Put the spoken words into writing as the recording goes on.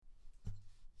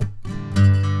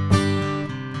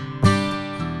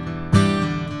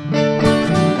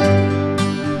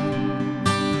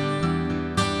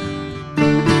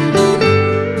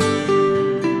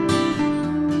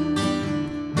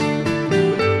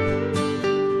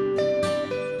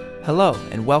Hello,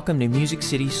 and welcome to Music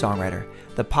City Songwriter,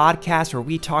 the podcast where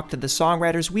we talk to the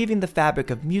songwriters weaving the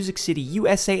fabric of Music City,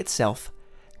 USA itself,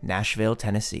 Nashville,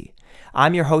 Tennessee.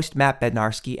 I'm your host, Matt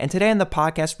Bednarski, and today on the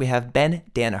podcast we have Ben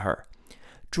Danaher.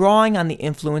 Drawing on the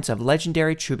influence of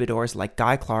legendary troubadours like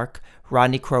Guy Clark,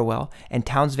 Rodney Crowell, and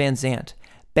Townes Van Zandt,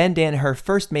 Ben Danaher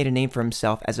first made a name for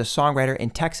himself as a songwriter in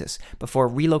Texas before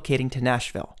relocating to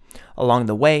Nashville. Along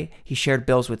the way, he shared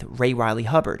bills with Ray Riley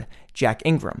Hubbard, Jack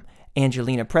Ingram,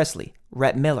 Angelina Presley,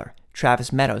 Rhett Miller,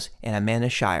 Travis Meadows, and Amanda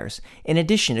Shires, in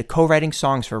addition to co-writing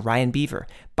songs for Ryan Beaver,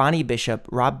 Bonnie Bishop,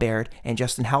 Rob Baird, and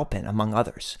Justin Halpin, among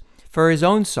others. For his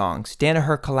own songs,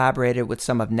 Danaher collaborated with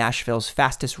some of Nashville's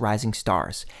fastest rising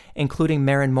stars, including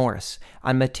Maren Morris,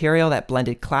 on material that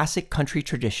blended classic country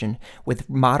tradition with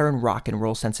modern rock and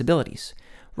roll sensibilities.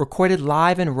 Recorded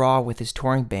live and raw with his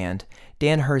touring band,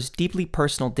 Danaher's deeply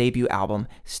personal debut album,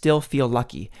 Still Feel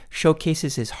Lucky,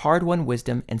 showcases his hard-won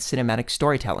wisdom and cinematic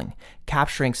storytelling,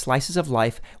 capturing slices of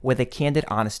life with a candid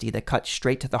honesty that cuts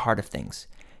straight to the heart of things.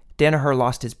 Danaher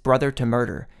lost his brother to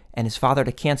murder and his father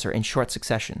to cancer in short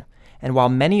succession, and while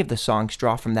many of the songs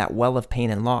draw from that well of pain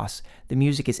and loss, the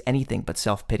music is anything but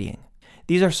self-pitying.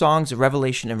 These are songs of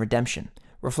revelation and redemption,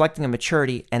 reflecting a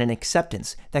maturity and an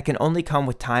acceptance that can only come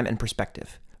with time and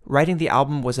perspective. Writing the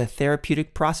album was a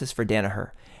therapeutic process for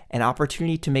Danaher, an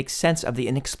opportunity to make sense of the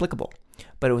inexplicable,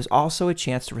 but it was also a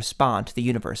chance to respond to the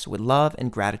universe with love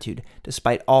and gratitude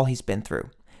despite all he's been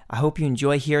through. I hope you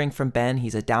enjoy hearing from Ben.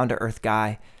 He's a down-to-earth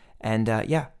guy. And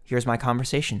here's my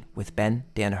conversation with Ben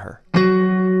Danaher.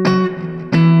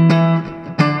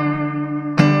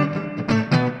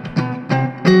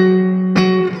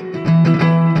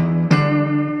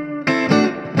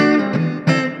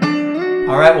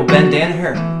 All right, well, Ben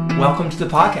Danaher, welcome to the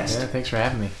podcast. Yeah, thanks for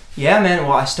having me. Yeah, man.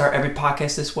 Well, I start every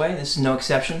podcast this way. This is no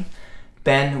exception.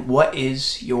 Ben, what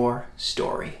is your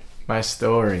story? My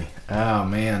story. Oh,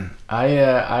 man. I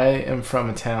am from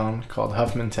a town called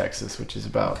Huffman, Texas, which is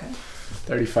about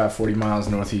 35, 40 miles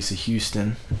northeast of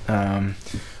Houston. I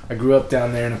grew up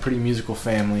down there in a pretty musical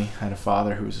family. I had a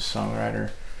father who was a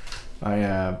songwriter.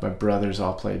 My brothers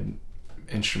all played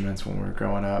instruments when we were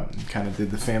growing up, and kind of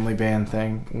did the family band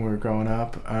thing when we were growing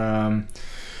up.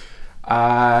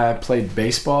 I played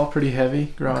baseball pretty heavy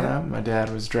growing up. My dad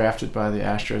was drafted by the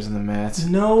Astros and the Mets.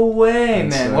 No way,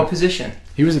 man. So, what position?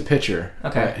 He was a pitcher.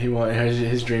 Okay.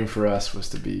 His dream for us was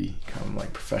to become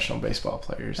like professional baseball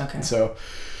players. Okay. And so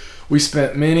we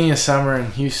spent many a summer in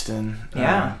Houston,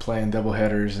 playing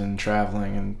doubleheaders and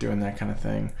traveling and doing that kind of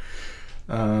thing.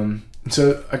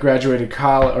 So I graduated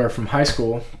from high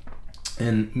school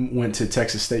and went to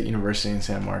Texas State University in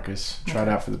San Marcos. Tried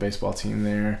out for the baseball team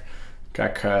there.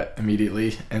 Got cut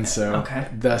immediately, and so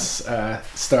thus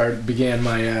began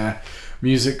my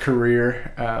music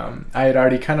career. I had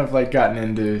already kind of like gotten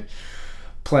into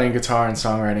playing guitar and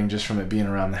songwriting just from it being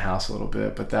around the house a little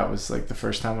bit, but that was like the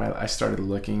first time I started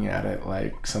looking at it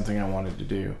like something I wanted to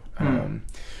do.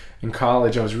 In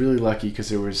college, I was really lucky because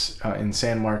there was in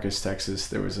San Marcos, Texas,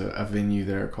 there was a venue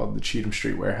there called the Cheatham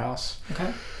Street Warehouse.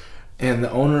 Okay. And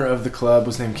the owner of the club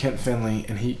was named Kent Finley,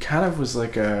 and he kind of was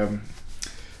like a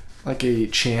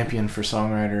champion for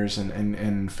songwriters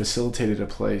and facilitated a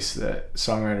place that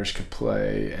songwriters could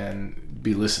play and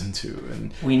be listened to.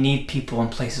 And we need people in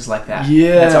places like that.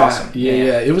 Yeah. That's awesome.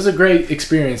 Yeah. It was a great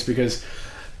experience because,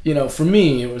 for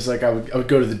me, it was like I would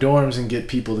go to the dorms and get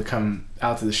people to come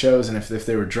out to the shows, and if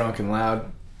they were drunk and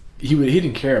loud, he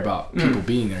didn't care about people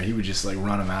being there. He would just like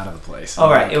run them out of the place.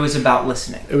 Oh, right. It was about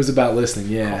listening. It was about listening,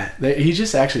 yeah. Cool. He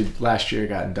just actually last year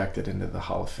got inducted into the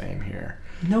Hall of Fame here.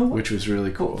 No, which was really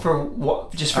cool. For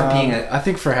what? Just for being I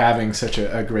think for having such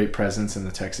a great presence in the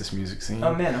Texas music scene.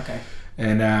 Oh man, okay.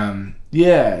 And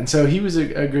and so he was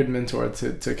a good mentor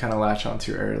to kind of latch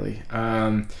onto early.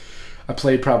 I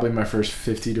played probably my first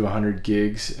 50 to 100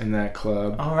 gigs in that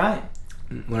club. All right.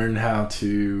 Learned how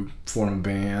to form a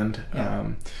band.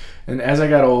 Yeah. And as I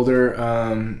got older,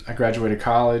 I graduated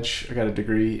college. I got a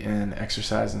degree in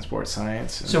exercise and sports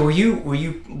science. So were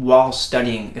you while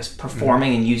studying,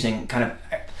 performing and using kind of,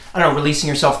 releasing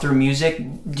yourself through music?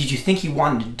 Did you think you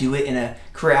wanted to do it in a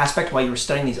career aspect while you were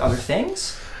studying these other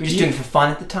things? You're just doing it for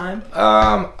fun at the time?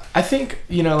 I think,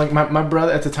 like my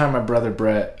brother, at the time, my brother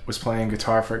Brett was playing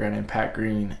guitar for a guy named Pat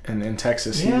Green. And in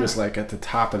Texas, he was like at the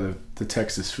top of the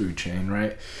Texas food chain,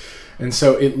 right? And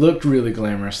so it looked really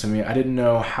glamorous to me. I didn't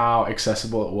know how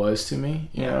accessible it was to me.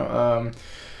 You know,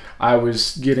 I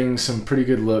was getting some pretty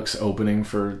good looks opening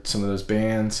for some of those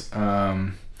bands.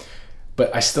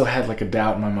 But I still had like a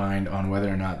doubt in my mind on whether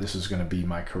or not this was going to be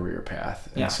my career path.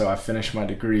 And so I finished my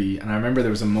degree. And I remember there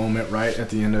was a moment right at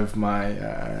the end of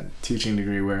my teaching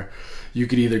degree where you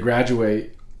could either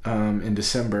graduate in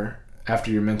December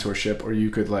after your mentorship, or you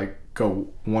could like go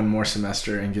one more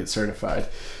semester and get certified.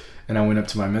 And I went up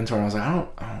to my mentor and I was like,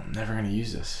 I'm never going to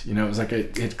use this. You know, it was like,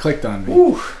 it clicked on me.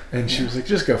 Ooh. And she was like,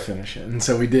 just go finish it. And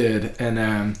so we did.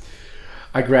 And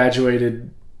I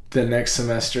graduated the next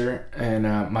semester, and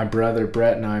my brother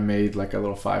Brett and I made like a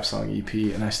little 5-song EP,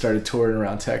 and I started touring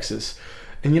around Texas.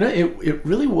 And you know, it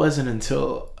really wasn't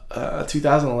until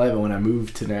 2011 when I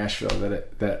moved to Nashville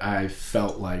that I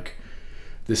felt like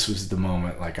this was the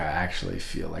moment, like I actually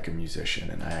feel like a musician,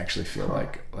 and I actually feel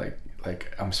like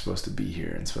I'm supposed to be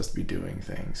here and supposed to be doing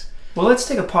things. Well, let's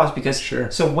take a pause, because sure.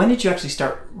 So when did you actually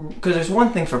start? Because there's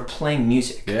one thing for playing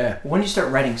music. Yeah. When did you start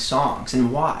writing songs,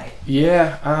 and why?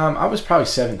 Yeah, I was probably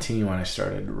 17 when I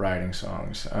started writing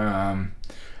songs,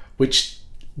 which,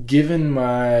 given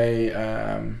my,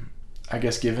 I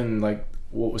guess given like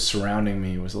what was surrounding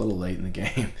me, was a little late in the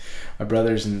game. My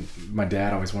brothers and my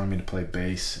dad always wanted me to play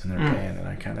bass in their band, and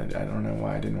I don't know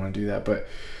why I didn't want to do that, but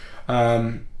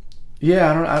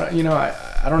yeah, I don't know.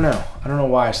 I don't know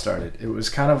why I started. It was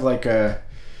kind of like an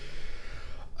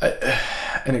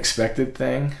expected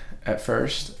thing at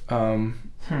first,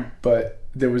 but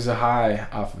there was a high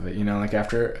off of it. You know, like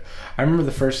after, I remember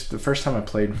the first time I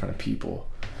played in front of people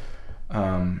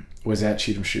was at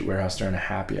Cheatham Street Warehouse during a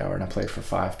happy hour, and I played for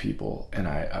 5 people, and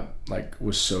I like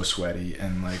was so sweaty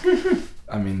and like,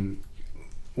 I mean,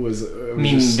 was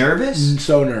nervous?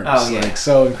 So nervous, oh, yeah. Like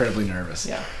so incredibly nervous.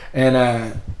 Yeah,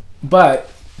 and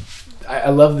but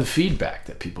I love the feedback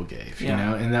that people gave, you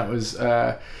know, and that was,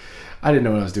 I didn't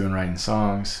know what I was doing writing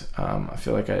songs. I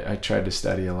feel like I tried to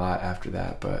study a lot after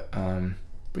that, but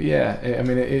yeah, I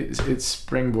mean, it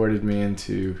springboarded me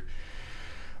into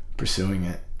pursuing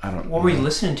it. What were you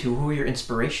listening to? Who were your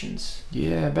inspirations?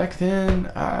 Yeah, back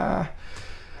then,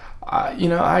 you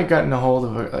know, I got in a hold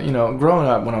of, you know, growing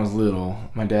up when I was little,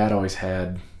 my dad always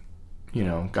had, you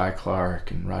know, Guy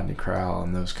Clark and Rodney Crowell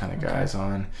and those kind of guys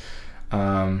on.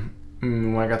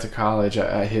 When I got to college,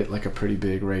 I hit like a pretty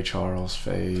big Ray Charles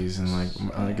phase, and like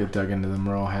I get dug into the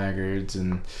Merle Haggards,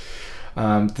 and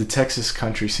the Texas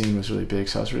country scene was really big,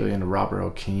 so I was really into Robert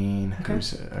O'Keefe,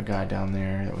 who's a guy down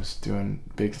there that was doing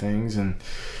big things, and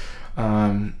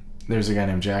there's a guy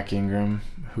named Jack Ingram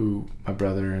who my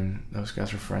brother and those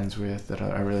guys were friends with that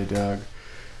I really dug.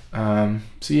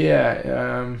 So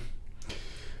yeah,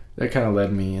 that kind of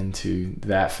led me into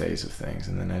that phase of things,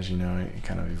 and then as you know, it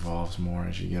kind of evolves more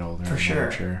as you get older. For and sure. more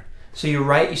mature. So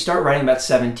you start writing about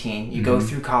 17. You go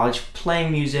through college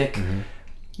playing music.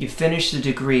 You finish the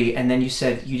degree, and then you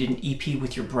said you did an EP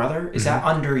with your brother. Is that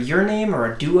under your name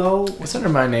or a duo? It's under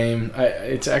my name.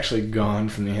 It's actually gone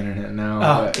from the internet now.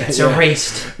 Oh, but, it's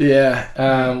erased.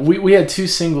 Yeah. We had 2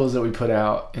 singles that we put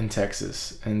out in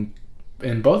Texas, and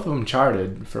both of them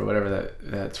charted for whatever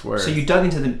that's worth. So you dug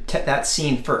into that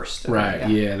scene first. Right.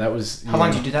 Yeah. That was. How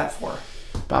long did you do that for?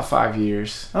 About 5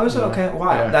 years. Oh, is it okay?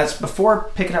 Wow. Yeah. That's before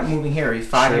picking up moving here.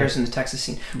 5 years in the Texas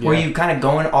scene. Yeah. Were you kind of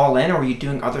going all in, or were you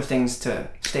doing other things to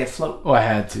stay afloat? Well, I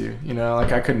had to. You know,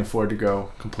 like I couldn't afford to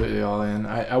go completely all in.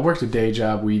 I worked a day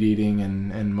job weed eating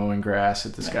and mowing grass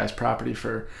at this guy's property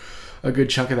for a good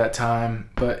chunk of that time.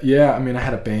 But yeah, I mean, I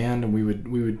had a band, and we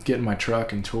would get in my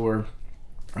truck and tour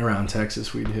around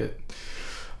Texas. We'd hit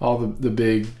all the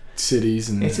big cities,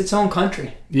 and it's its own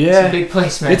country. Yeah, it's a big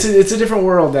place, man. It's a different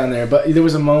world down there. But there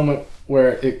was a moment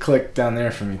where it clicked down there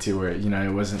for me too, where you know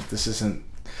it wasn't. This isn't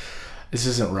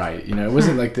right. You know, it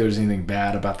wasn't like there was anything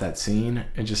bad about that scene.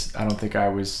 It just, I don't think I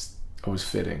was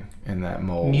fitting in that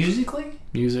mold. Musically,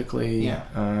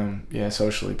 yeah,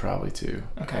 socially probably too.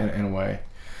 Okay, in a way,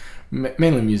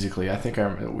 mainly musically. I think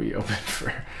we opened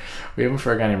for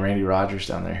a guy named Randy Rogers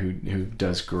down there who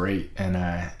does great,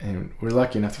 and we're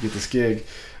lucky enough to get this gig.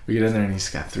 We get in there and he's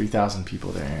got 3,000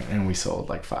 people there, and we sold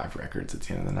like 5 records at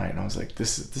the end of the night, and I was like,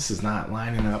 this is not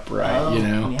lining up right, you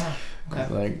know? Yeah. Okay.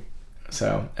 Like,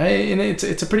 so, and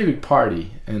it's a pretty big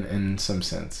party in some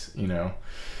sense, you know?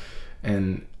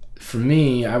 And for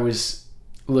me, I was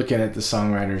looking at the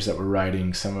songwriters that were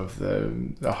writing some of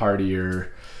the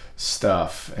hardier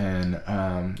stuff and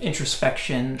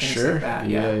introspection, things sure, like that.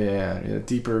 Yeah,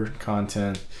 deeper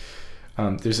content.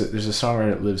 There's a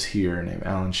songwriter that lives here named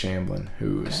Alan Shamblin,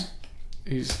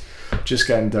 he's just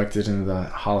got inducted into the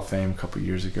Hall of Fame a couple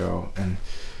years ago, and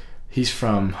he's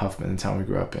from Huffman, the town we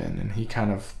grew up in, and he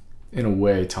kind of, in a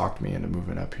way, talked me into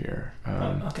moving up here.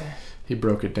 He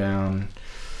broke it down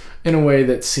in a way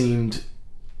that seemed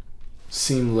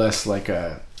less like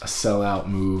a sellout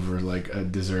move or like a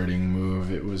deserting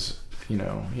move. It was, you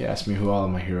know, he asked me who all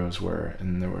of my heroes were,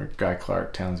 and there were Guy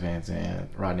Clark, Townes Van Zandt,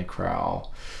 Rodney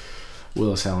Crowell,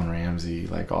 Willis Allen Ramsey,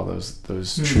 like all those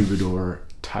troubadour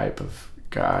type of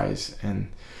guys,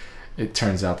 and it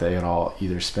turns out they had all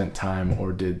either spent time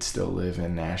or did still live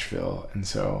in Nashville. And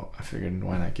so I figured,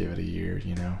 why not give it a year,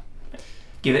 you know?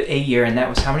 Give it a year, and that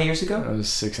was how many years ago? That was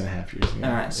 6.5 years ago.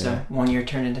 All right, so 1 year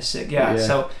turned into 6. Yeah,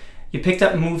 so you picked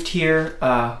up and moved here.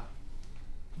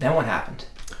 Then what happened?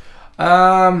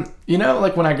 You know,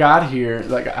 like when I got here,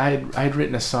 like I had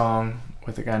written a song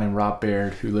with a guy named Rob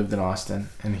Baird who lived in Austin,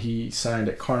 and he signed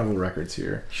at Carnival Records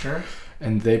here. Sure.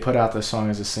 And they put out the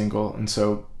song as a single, and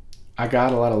so I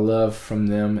got a lot of love from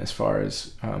them as far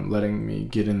as letting me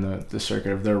get in the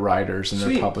circuit of their writers and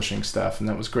their publishing stuff, and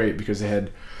that was great because they had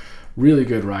really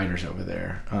good writers over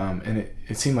there, and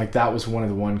it seemed like that was one of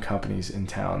the one companies in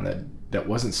town that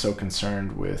wasn't so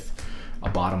concerned with a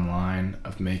bottom line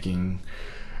of making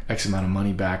X amount of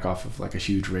money back off of like a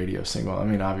huge radio single. I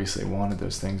mean, obviously wanted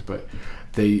those things, but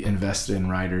they invested in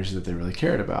writers that they really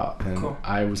cared about. And cool.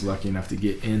 I was lucky enough to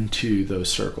get into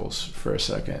those circles for a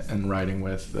second and writing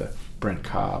with the Brent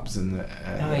Cobbs and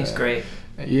the... he's great.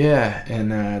 Yeah,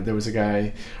 and there was a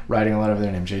guy writing a lot over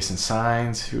there named Jason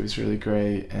Sines, who was really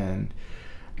great. And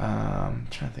I'm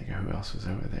trying to think of who else was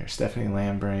over there. Stephanie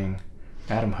Lambring,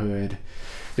 Adam Hood.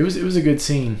 It was a good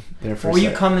scene there for a second.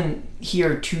 Were you coming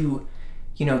here to...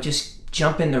 just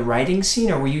jump in the writing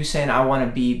scene, or were you saying, I want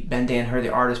to be Ben Dan-Hur, the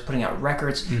artist, putting out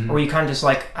records? Mm-hmm. Or were you kind of just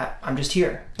like, I'm just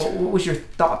here? What was your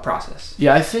thought process?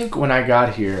 Yeah, I think when I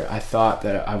got here, I thought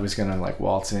that I was going to like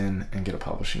waltz in and get a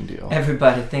publishing deal.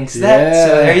 Everybody thinks that,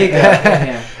 so there you go.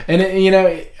 Yeah. And,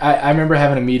 I remember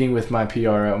having a meeting with my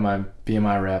PRO, my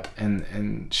BMI rep,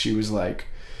 and she was like,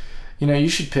 you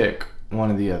should pick one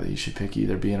or the other. You should pick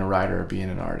either being a writer or being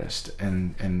an artist,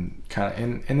 and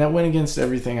that went against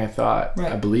everything I thought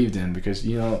I believed in, because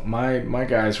my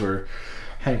guys were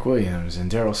Hank Williams and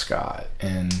Daryl Scott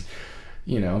and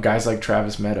guys like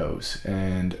Travis Meadows,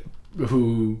 and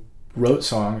who wrote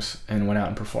songs and went out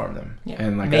and performed them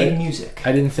and like made music.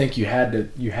 I didn't think you had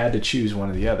to choose one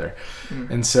or the other,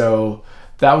 and so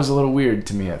that was a little weird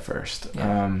to me at first.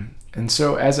 And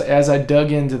so as I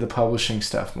dug into the publishing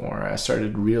stuff more, I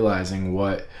started realizing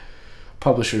what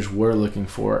publishers were looking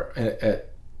for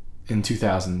in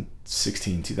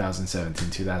 2016, 2017,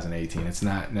 2018. It's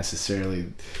not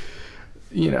necessarily,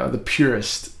 the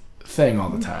purest thing all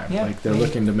the time. Yeah. Like they're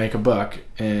looking to make a buck,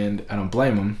 and I don't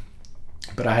blame them,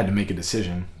 but I had to make a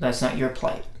decision. That's not your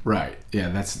plight. Right. Yeah,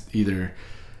 that's either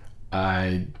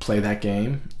I play that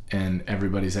game and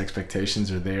everybody's expectations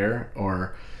are there,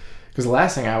 or... Because the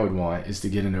last thing I would want is to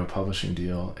get into a publishing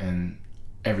deal and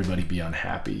everybody be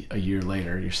unhappy a year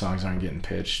later. Your songs aren't getting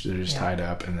pitched. They're just tied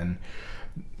up. And then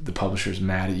the publisher's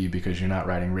mad at you because you're not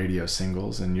writing radio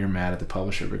singles, and you're mad at the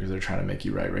publisher because they're trying to make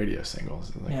you write radio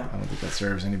singles. I don't think that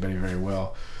serves anybody very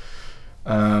well.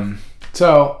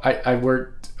 So I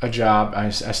worked a job. I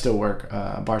still work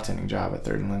a bartending job at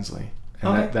 3rd and Lindsley.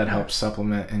 And that helps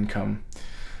supplement income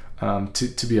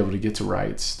to be able to get to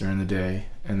rights during the day.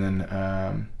 And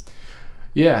then...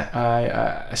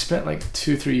 I spent like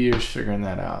 2-3 years figuring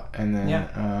that out, and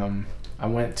then I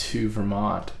went to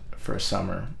Vermont for a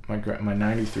summer. My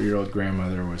 93-year-old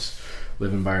grandmother was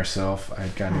living by herself. I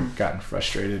had gotten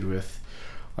frustrated with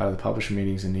a lot of the publisher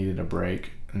meetings and needed a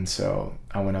break, and so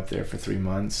I went up there for 3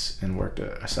 months and worked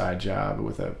a side job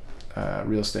with a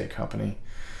real estate company.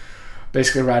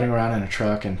 Basically riding around in a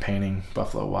truck and painting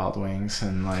Buffalo Wild Wings,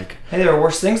 and like... Hey, there are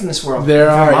worse things in this world. There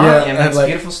are, yeah. It's a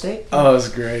beautiful state. Oh, it was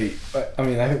great. But, I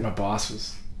think my boss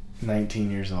was 19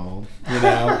 years old,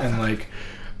 and like...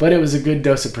 But it was a good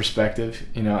dose of perspective.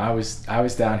 I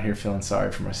was down here feeling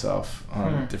sorry for myself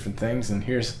on different things, and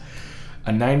here's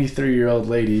a 93-year-old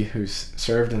lady who's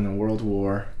served in the World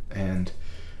War, and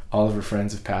all of her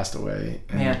friends have passed away,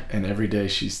 and every day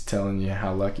she's telling you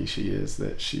how lucky she is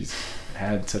that she's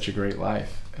had such a great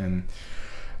life. And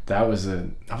that was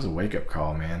a wake-up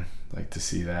call, man, like to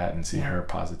see that and see her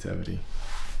positivity.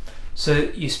 So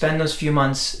you spend those few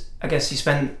months, I guess you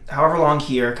spend however long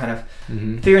here kind of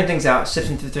figuring things out,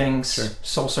 sifting through things,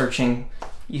 soul searching.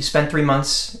 You spend 3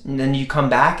 months, and then you come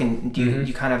back, and do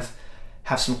you kind of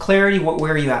have some clarity?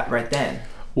 Where are you at right then?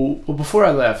 Well, before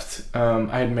I left,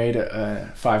 I had made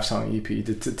a 5-song EP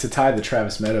to tie the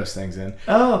Travis Meadows things in.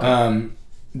 Oh, okay.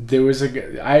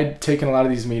 I had taken a lot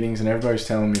of these meetings, and everybody was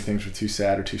telling me things were too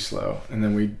sad or too slow, and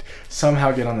then we'd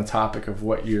somehow get on the topic of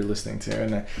what you're listening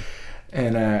to,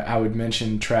 and I would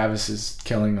mention Travis's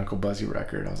Killing Uncle Buzzy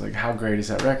record. I was like, how great is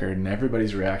that record? And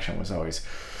everybody's reaction was always,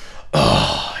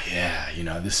 oh yeah,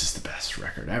 this is the best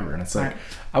record ever. And it's like,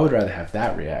 I would rather have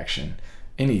that reaction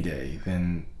any day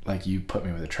than like you put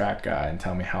me with a track guy and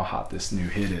tell me how hot this new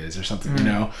hit is or something,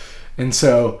 And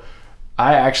so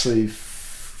I actually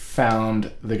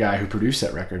found the guy who produced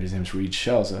that record. His name's Reed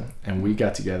Shelza, and we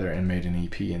got together and made an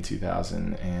EP in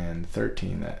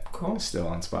 2013 that is still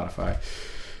on Spotify.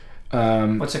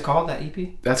 What's it called, that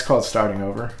EP? That's called Starting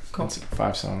Over. Cool. It's a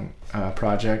 5-song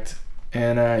project.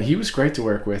 And he was great to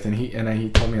work with, and he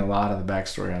told me a lot of the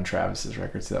backstory on Travis's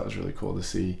records. So that was really cool to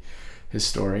see his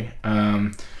story.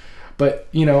 But,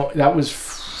 that was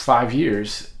 5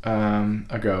 years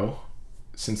ago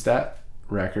since that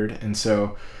record. And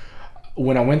so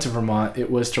when I went to Vermont,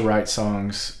 it was to write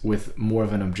songs with more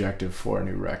of an objective for a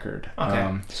new record.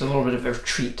 Okay, so a little bit of a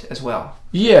treat as well.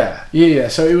 Yeah.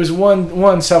 So it was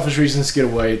one, selfish reasons to get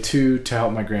away, 2, to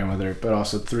help my grandmother, but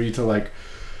also 3, to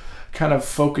kind of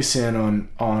focus in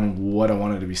on what I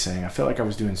wanted to be saying. I felt like I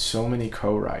was doing so many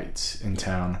co-writes in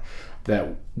town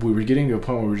that we were getting to a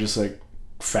point where we were just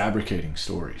fabricating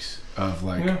stories of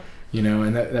and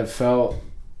that felt,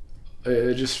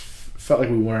 it just felt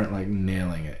like we weren't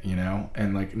nailing it,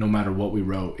 and no matter what we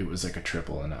wrote, it was a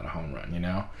triple and not a home run,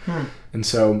 And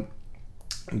so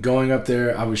going up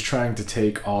there, I was trying to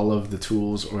take all of the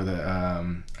tools or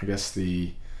the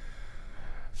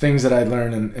things that I'd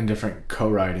learned in different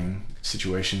co-writing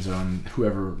situations on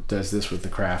whoever does this with the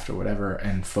craft or whatever,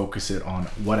 and focus it on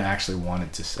what I actually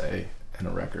wanted to say in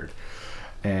a record.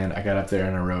 And I got up there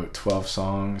and I wrote 12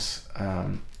 songs.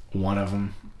 One of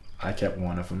them, I kept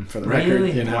one of them for the record.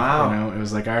 Wow. It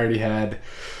was I already had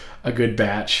a good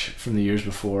batch from the years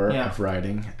before of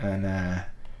writing, and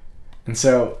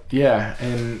so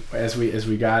and as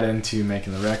we got into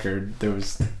making the record, there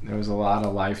was a lot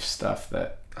of life stuff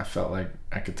that I felt like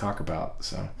I could talk about.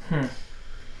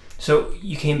 So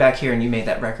you came back here and you made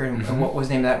that record. And what was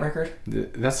the name of that record?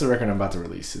 That's the record I'm about to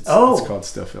release. It's called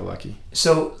Still Feel Lucky.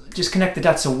 So just connect the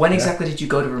dots. So when exactly did you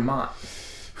go to Vermont?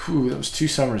 That was 2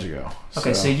 summers ago.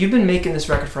 Okay, so you've been making this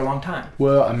record for a long time.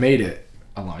 Well, I made it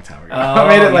a long time ago. I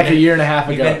made it a year and a half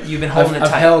ago. You've been holding it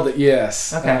tight. I've held it,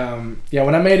 yes. Okay.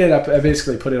 When I made it up, I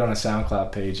basically put it on a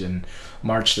SoundCloud page and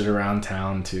marched it around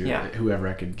town to whoever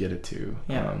I could get it to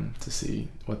see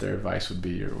what their advice would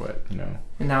be or what, And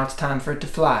now it's time for it to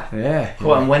fly. Yeah.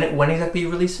 Cool. And when exactly are you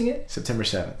releasing it? September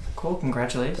 7th. Cool.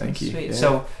 Congratulations. Thank you. Sweet. Yeah.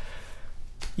 So,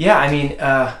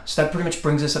 so that pretty much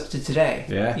brings us up to today.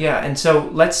 Yeah. Yeah. And so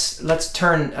let's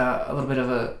turn a little bit of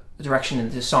a direction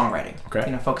into songwriting.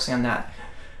 Okay. Focusing on that.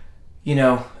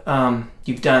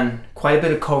 You've done quite a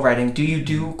bit of co-writing. Do you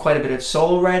do quite a bit of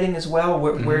solo writing as well?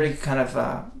 Where do you kind of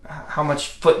how much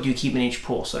foot do you keep in each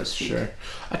pool, so to speak? Sure.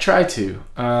 I try to.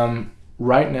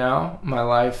 Right now, my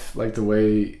life, the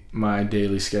way my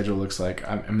daily schedule looks like,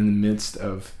 I'm in the midst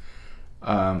of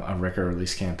a record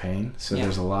release campaign. So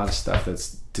there's a lot of stuff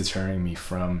that's deterring me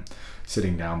from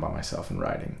sitting down by myself and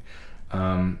writing.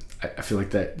 I feel like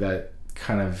that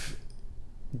kind of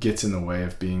gets in the way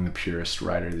of being the purest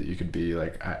writer that you could be.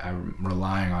 I'm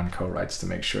relying on co-writes to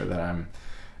make sure that I'm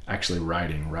actually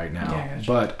writing right now. Yeah, gotcha.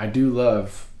 But I do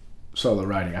love solo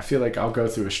writing. I feel like I'll go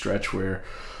through a stretch where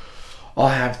I'll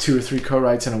have 2 or 3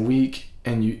 co-writes in a week,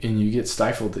 and you get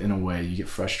stifled in a way. You get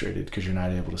frustrated because you're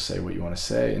not able to say what you want to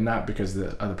say, and not because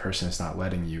the other person is not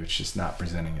letting you. It's just not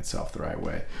presenting itself the right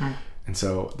way. And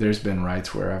so there's been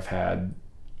writes where I've had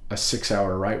a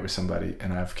 6-hour write with somebody,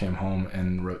 and I've came home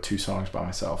and wrote 2 songs by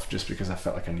myself just because I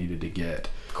felt like I needed to get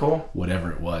whatever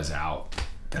it was out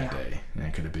that day. And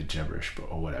it could have been gibberish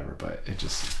or whatever, but it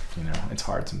just, it's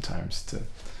hard sometimes to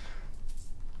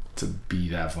be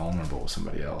that vulnerable with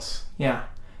somebody else. Yeah.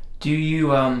 Do you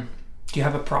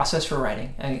have a process for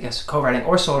writing? I guess co-writing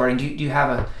or solo writing. Do you have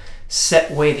a set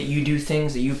way that you do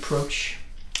things, that you approach?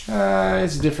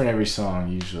 It's different every song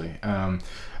usually. A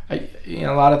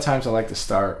lot of times I like to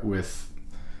start with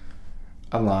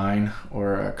a line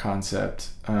or a concept.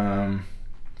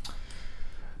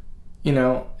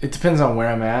 It depends on where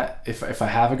I'm at. If I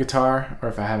have a guitar or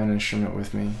if I have an instrument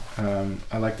with me,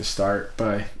 I like to start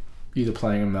by either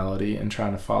playing a melody and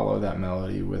trying to follow that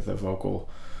melody with a vocal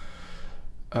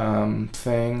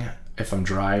thing. If I'm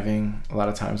driving, a lot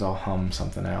of times I'll hum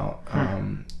something out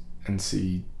and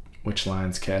see which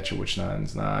lines catch or which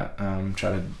lines not.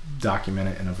 Try to document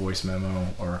it in a voice memo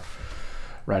or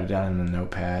write it down in a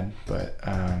notepad. But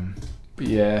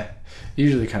yeah, it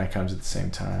usually kind of comes at the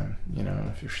same time.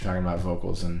 If you're talking about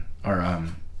vocals or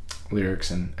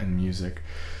lyrics and music.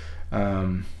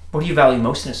 What do you value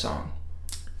most in a song?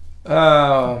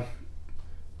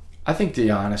 I think the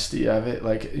honesty of it.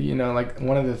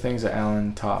 One of the things that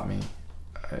Alan taught me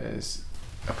is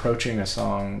approaching a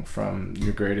song from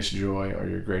your greatest joy or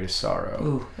your greatest sorrow.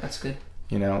 Ooh, that's good.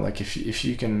 If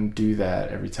you can do that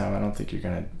every time, I don't think you're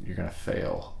gonna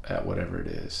fail at whatever it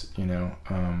is.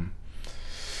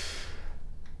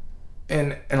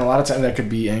 And a lot of times that could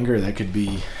be anger, that could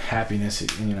be happiness.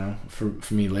 You know,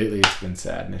 for me lately, it's been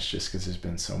sadness, just because there's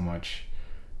been so much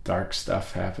dark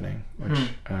stuff happening. Which,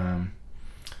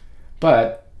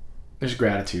 but there's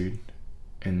gratitude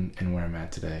in where I'm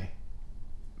at today.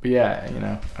 But yeah, you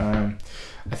know,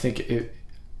 I think it,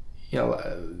 you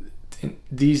know,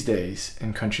 these days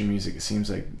in country music, it seems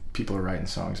like people are writing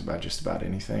songs about just about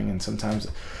anything, and sometimes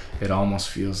it almost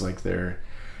feels like they're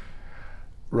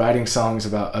writing songs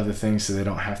about other things so they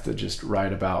don't have to just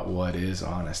write about what is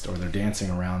honest, or they're dancing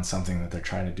around something that they're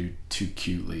trying to do too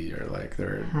cutely, or like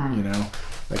they're you know,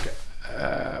 like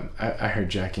I heard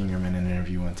Jack Ingerman in an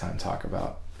interview one time talk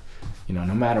about, you know,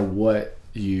 no matter what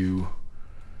no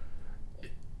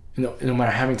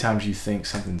matter how many times you think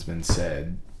something's been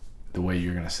said, the way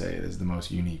you're going to say it is the most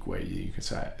unique way you can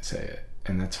say it.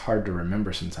 And that's hard to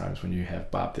remember sometimes when you have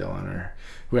Bob Dylan or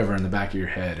whoever in the back of your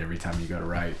head every time you go to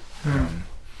write.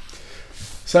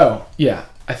 So yeah,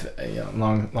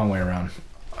 long way around.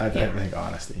 I think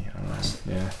honesty. I don't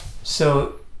know. Yeah.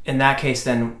 So in that case,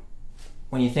 then,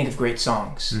 when you think of great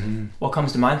songs, what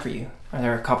comes to mind for you? Are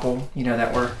there a couple, you know,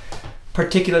 that were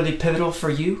particularly pivotal for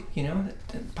you, you know,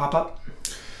 that pop up?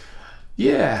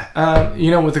 Yeah,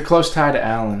 you know, with a close tie to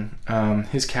Alan,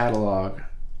 his catalog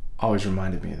always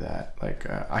reminded me of that. Like,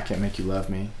 I Can't Make You Love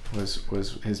Me was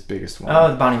his biggest one. Oh,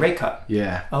 the Bonnie Raitt cut.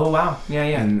 Yeah. Oh wow. Yeah.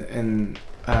 And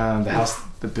The House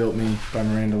That Built Me by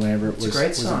Miranda Lambert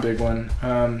was a big one.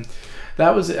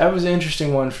 That was an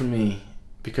interesting one for me,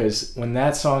 because when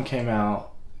that song came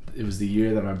out, it was the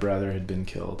year that my brother had been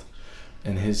killed,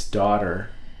 and his daughter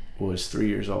was 3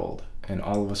 years old, and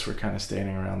all of us were kind of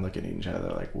standing around looking at each other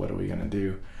like, what are we gonna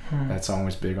do? That song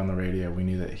was big on the radio. We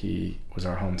knew that he was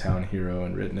our hometown hero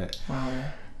and written it. Wow.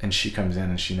 Yeah. And she comes in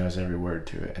and she knows every word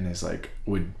to it and is like,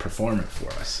 would perform it for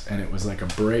us, and it was like a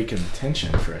break in the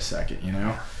tension for a second, you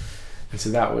know. And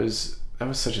so that was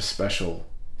such a special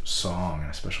song and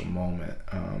a special moment.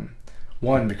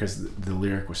 One, because the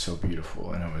lyric was so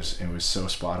beautiful and it was so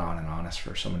spot on and honest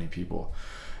for so many people.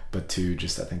 But two,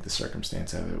 just I think the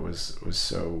circumstance of it was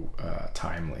so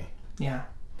timely. Yeah.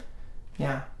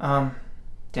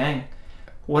 Dang.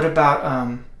 What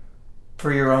about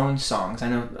for your own songs? I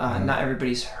know not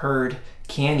everybody's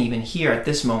can even hear at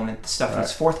this moment the stuff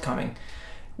that's forthcoming.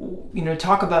 You know,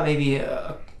 talk about maybe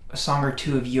a song or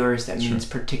two of yours that means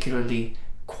particularly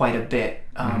quite a bit.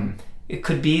 It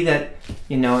could be that,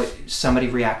 you know, somebody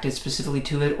reacted specifically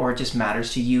to it, or it just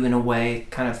matters to you in a way,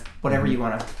 kind of whatever you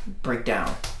want to break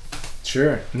down.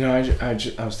 Sure. No, I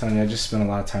was telling you, I just spent a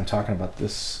lot of time talking about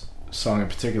this song in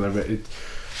particular, but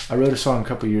I wrote a song a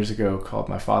couple years ago called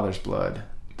My Father's Blood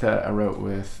that I wrote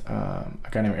with a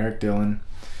guy named Eric Dillon.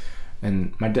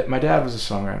 And my dad was a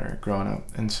songwriter growing up,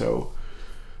 and so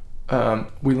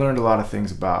we learned a lot of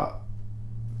things about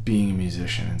being a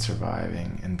musician and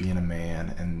surviving and being a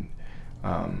man and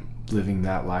living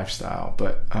that lifestyle.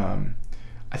 But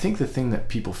I think the thing that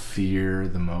people fear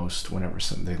the most whenever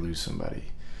they lose somebody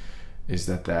is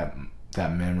that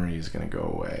memory is going to go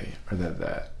away, or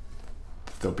that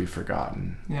they'll be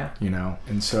forgotten. Yeah. You know?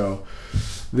 And so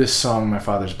this song, My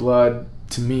Father's Blood,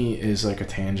 to me is like a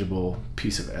tangible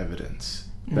piece of evidence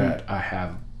that I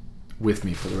have with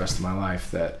me for the rest of my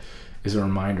life that is a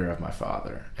reminder of my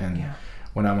father. And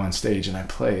when I'm on stage and I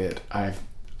play it, I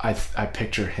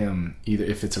picture him, either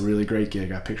if it's a really great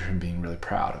gig, I picture him being really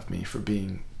proud of me for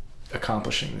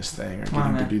accomplishing this thing or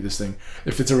getting to do this thing.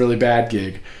 If it's a really bad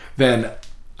gig, then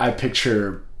I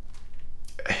picture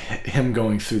him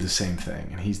going through the same thing,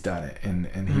 and he's done it, and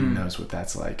he knows what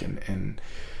that's like, and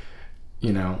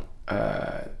you know,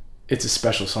 it's a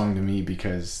special song to me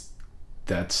because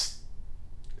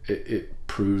it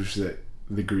proves that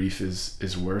the grief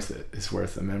is worth it. It's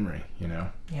worth the memory, you know.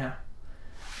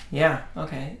 Yeah.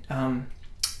 Okay.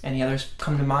 Any others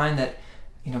come to mind that,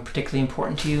 you know, particularly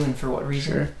important to you, and for what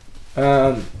reason?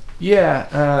 Sure.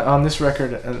 On this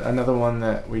record, another one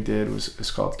that we did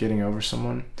is called Getting Over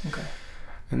Someone. Okay.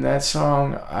 And that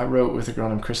song I wrote with a girl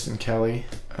named Kristen Kelly.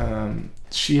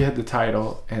 She had the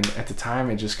title, and at the time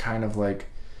it just kind of like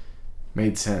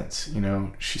made sense. You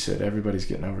know, she said everybody's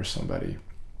getting over somebody.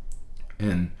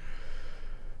 And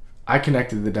I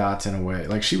connected the dots in a way.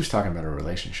 Like, she was talking about a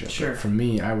relationship. Sure. But for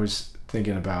me, I was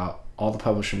thinking about all the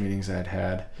publisher meetings I'd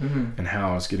had and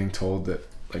how I was getting told that,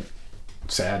 like,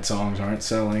 sad songs aren't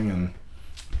selling, and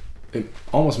it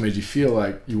almost made you feel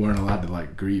like you weren't allowed to,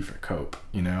 like, grieve or cope,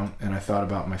 you know? And I thought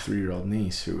about my 3-year-old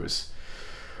niece who was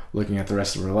looking at the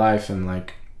rest of her life, and,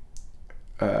 like,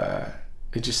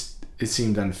 it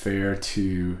seemed unfair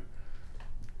to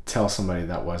tell somebody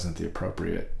that wasn't the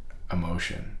appropriate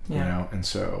emotion, you know? And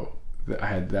so I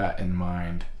had that in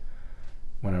mind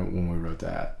when we wrote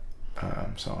that.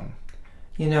 song?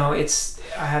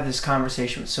 I have this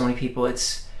conversation with so many people.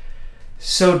 It's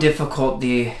so difficult,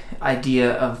 the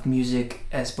idea of music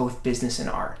as both business and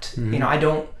art. Mm-hmm. I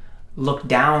don't look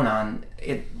down on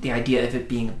it, the idea of it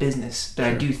being a business, but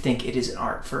sure. I do think it is an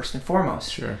art first and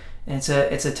foremost. Sure. And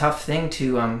it's a tough thing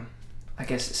to, I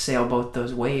guess, sail both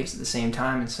those waves at the same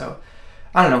time. And so,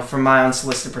 I don't know, from my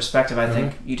unsolicited perspective, I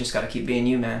think you just got to keep being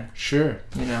you, man. Sure.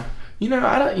 I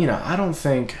don't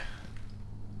think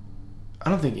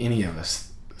any of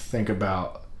us think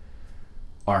about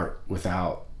art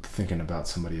without thinking about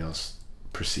somebody else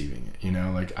perceiving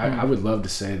it. I would love to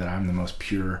say that I'm the most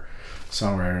pure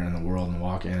songwriter in the world and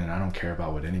walk in and I don't care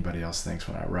about what anybody else thinks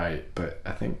when I write, but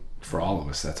I think for all of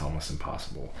us that's almost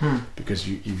impossible because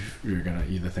you're gonna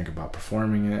either think about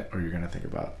performing it or you're gonna think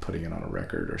about putting it on a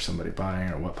record or somebody buying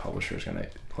it or what publisher is gonna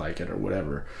like it or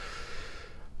whatever.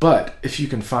 But if you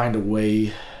can find a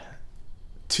way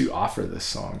to offer this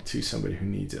song to somebody who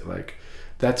needs it, like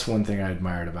that's one thing I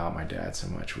admired about my dad so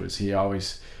much, was he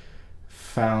always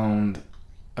found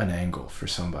an angle for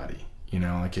somebody.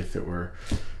 Like if it were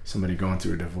somebody going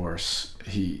through a divorce,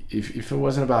 if it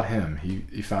wasn't about him,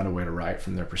 he found a way to write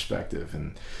from their perspective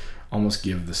and almost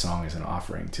give the song as an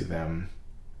offering to them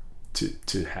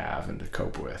to have and to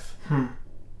cope with.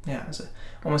 Yeah,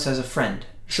 almost as a friend.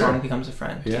 Sure. Song becomes a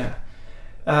friend. Yeah.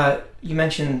 You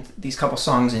mentioned these couple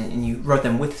songs and you wrote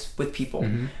them with people.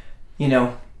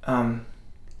 Mm-hmm. I'm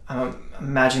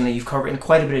imagining that you've co-written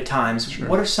quite a bit of times. Sure.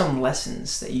 What are some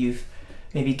lessons that you've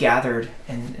maybe gathered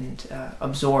and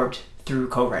absorbed through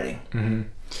co-writing? Mm-hmm.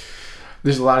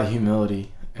 There's a lot of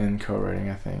humility in co-writing,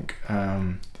 I think.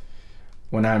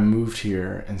 When I moved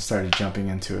here and started jumping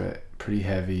into it pretty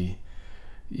heavy,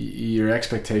 your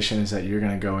expectation is that you're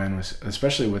going to go in with,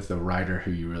 especially with the writer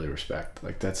who you really respect.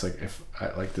 Like that's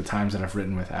like the times that I've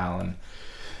written with Alan,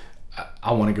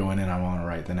 I want to go in and I want to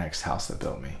write the next House That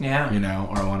Built Me. Yeah.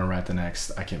 Or I want to write the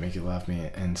next I Can't Make You Love Me.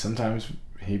 And sometimes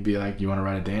he'd be like, you want to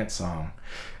write a dance song?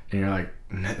 And you're like,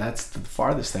 that's the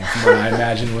farthest thing from what I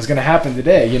imagined was going to happen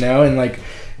today,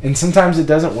 and sometimes it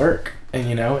doesn't work.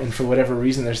 And for whatever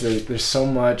reason, there's so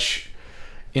much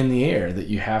in the air that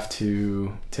you have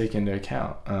to take into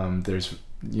account. There's,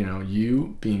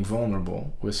 you being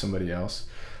vulnerable with somebody else.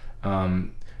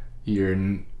 You're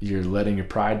letting your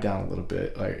pride down a little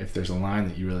bit. Like if there's a line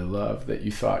that you really love that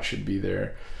you thought should be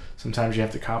there, sometimes you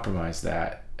have to compromise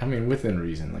that. I mean, within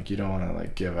reason. Like you don't want to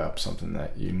give up something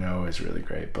that is really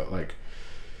great, but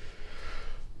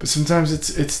sometimes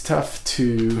it's tough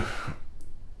to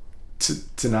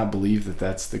not believe that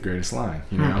that's the greatest line,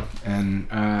 and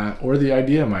or the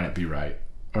idea might not be right,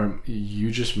 or you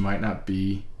just might not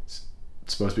be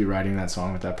supposed to be writing that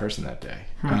song with that person that day.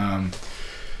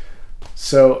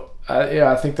 So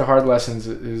I think the hard lessons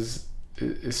is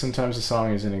sometimes the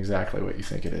song isn't exactly what you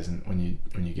think it isn't when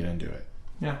you get into it.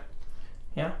 Yeah.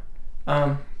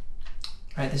 All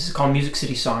right, this is called Music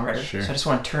City Songwriter. Sure. So I just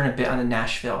want to turn a bit on to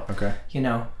Nashville. Okay.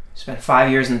 Spent 5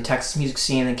 years in the Texas music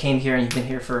scene, then came here, and you've been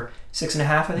here for 6.5,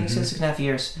 I think you said, 6.5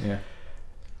 years. Yeah.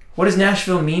 What does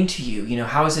Nashville mean to you?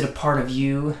 How is it a part of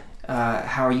you?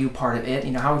 How are you part of it?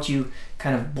 How would you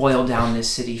kind of boil down this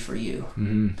city for you?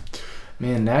 Mm-hmm.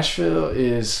 Man, Nashville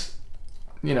is,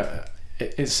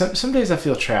 some days I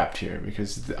feel trapped here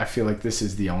because I feel like this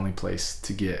is the only place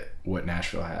to get what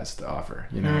Nashville has to offer.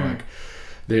 And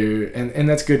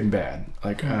that's good and bad.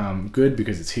 Good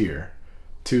because it's here.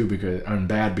 Two, because I'm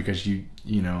bad because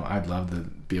I'd love to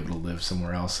be able to live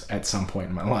somewhere else at some point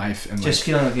in my life and just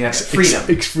feeling like you have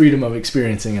freedom. Freedom of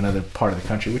experiencing another part of the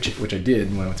country, which I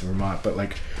did when I went to Vermont.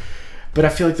 But I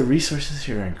feel like the resources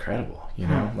here are incredible.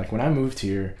 Like when I moved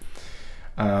here,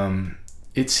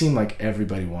 it seemed like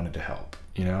everybody wanted to help.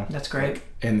 That's great.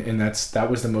 And that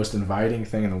was the most inviting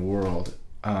thing in the world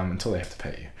until they have to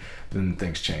pay you. Then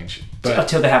things change. But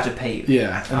until they have to pay you.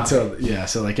 Yeah. So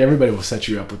everybody will set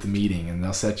you up with the meeting, and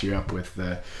they'll set you up with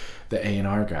the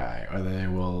A&R guy, or they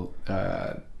will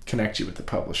connect you with the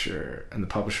publisher, and the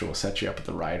publisher will set you up with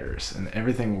the writers, and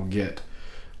everything will get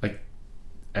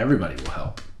everybody will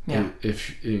help. Yeah.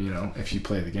 If you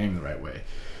play the game the right way.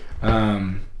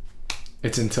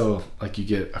 It's until you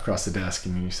get across the desk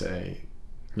and you say,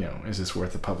 is this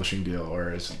worth a publishing deal,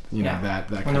 or is that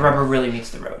when the rubber really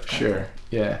meets the road? Sure.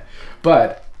 Yeah.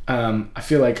 But I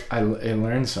feel like I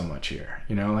learned so much here.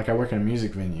 I work in a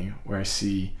music venue where I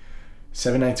see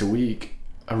 7 nights a week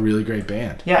a really great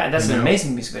band. Yeah, that's an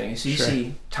amazing music venue. So you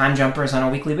see Time Jumpers on a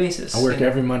weekly basis. I work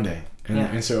every Monday,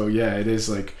 and so it is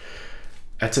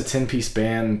that's a 10-piece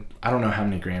band. I don't know how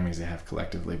many Grammys they have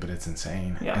collectively, but it's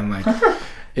insane. Yeah.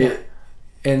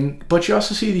 And but you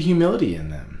also see the humility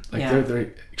in them. Like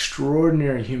they're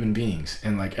extraordinary human beings,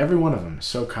 and like every one of them is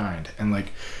so kind, and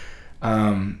like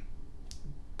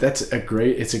it's a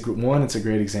great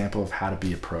example of how to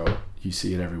be a pro. You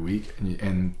see it every week,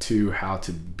 and two, how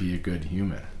to be a good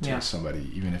human to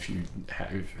somebody, even if you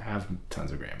have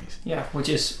tons of Grammys. Yeah, which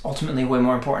is ultimately way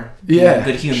more important. Yeah, a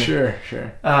good human. Sure.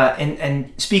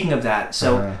 And speaking of that,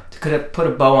 so to put a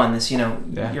bow on this, you're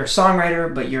a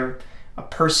songwriter, but you're a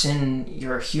person,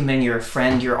 you're a human, you're a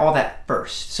friend, you're all that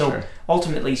first. So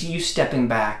ultimately, you stepping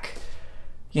back,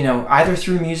 either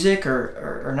through music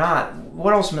or not,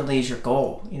 what ultimately is your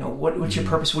goal? What's your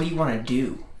purpose? What do you want to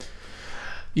do?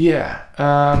 Yeah,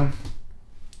 I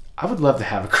would love to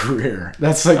have a career.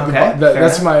 That's like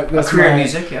that's career in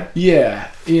music.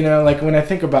 Yeah, like when I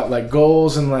think about like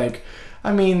goals and like,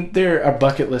 I mean, there are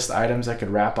bucket list items I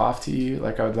could rap off to you.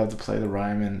 Like I would love to play the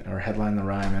Ryman or headline the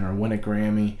Ryman or win a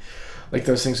Grammy. Like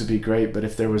those things would be great. But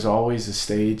if there was always a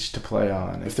stage to play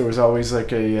on, if there was always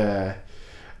like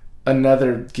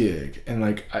another gig, and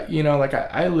like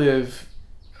I live,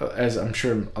 as I'm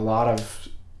sure a lot of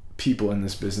people in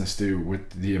this business do,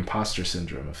 with the imposter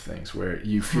syndrome of things, where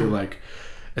you feel like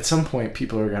at some point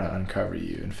people are going to uncover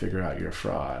you and figure out you're a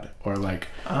fraud, or like,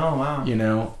 oh wow,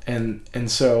 and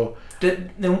so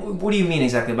then what do you mean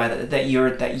exactly by that? That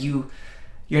you're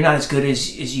not as good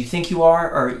as you think you are,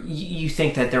 or you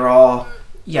think that they're all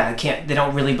they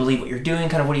don't really believe what you're doing?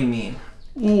 Kind of, what do you mean?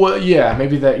 Well, yeah,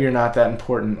 maybe that you're not that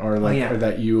important, or like, or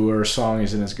that your song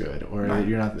isn't as good, or that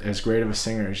you're not as great of a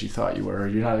singer as you thought you were, or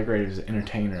you're not as great as an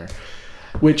entertainer,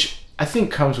 which I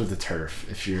think comes with the turf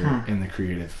if you're in the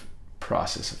creative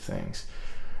process of things.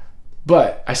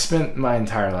 But I spent my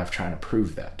entire life trying to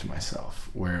prove that to myself,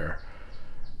 where,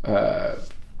 it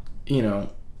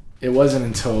wasn't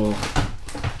until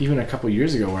even a couple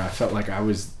years ago where I felt like I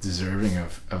was deserving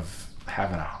of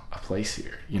having a place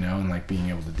here, and like being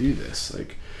able to do this.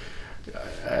 Like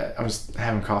I was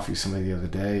having coffee with somebody the other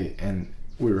day, and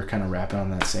we were kind of rapping on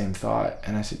that same thought,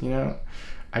 and I said,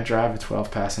 I drive a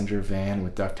 12-passenger van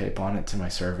with duct tape on it to my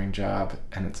serving job,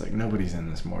 and it's like nobody's in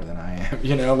this more than I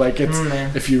am. Like it's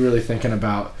if you're really thinking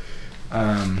about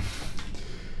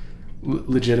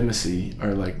legitimacy,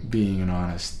 or like being an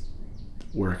honest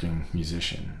working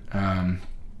musician.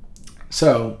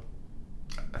 So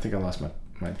I think I lost my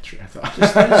train of thought.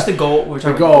 Just the goal. We're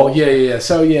talking the goal. About yeah.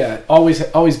 So always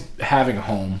having a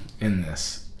home in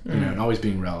this, and always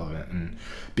being relevant, and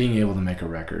being able to make a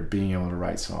record, being able to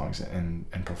write songs and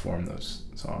perform those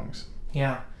songs.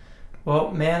 Yeah.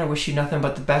 Well, man, I wish you nothing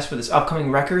but the best for this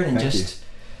upcoming record, and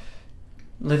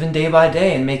living day by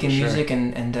day and making music,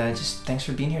 and just thanks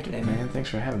for being here today, man. Thanks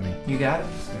for having me. You got it.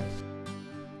 Yeah.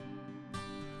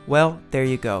 Well, there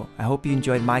you go. I hope you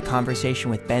enjoyed my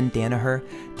conversation with Ben Danaher.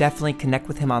 Definitely connect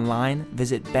with him online.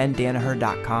 Visit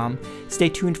bendanaher.com. Stay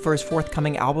tuned for his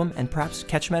forthcoming album, and perhaps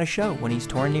catch him at a show when he's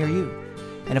touring near you.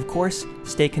 And of course,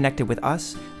 stay connected with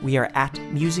us. We are at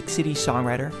Music City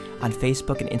Songwriter on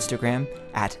Facebook and Instagram,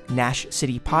 at Nash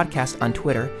City Podcast on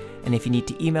Twitter, and if you need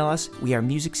to email us, we are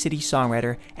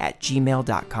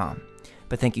musiccitysongwriter@gmail.com.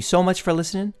 But thank you so much for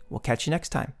listening. We'll catch you next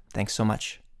time. Thanks so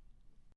much.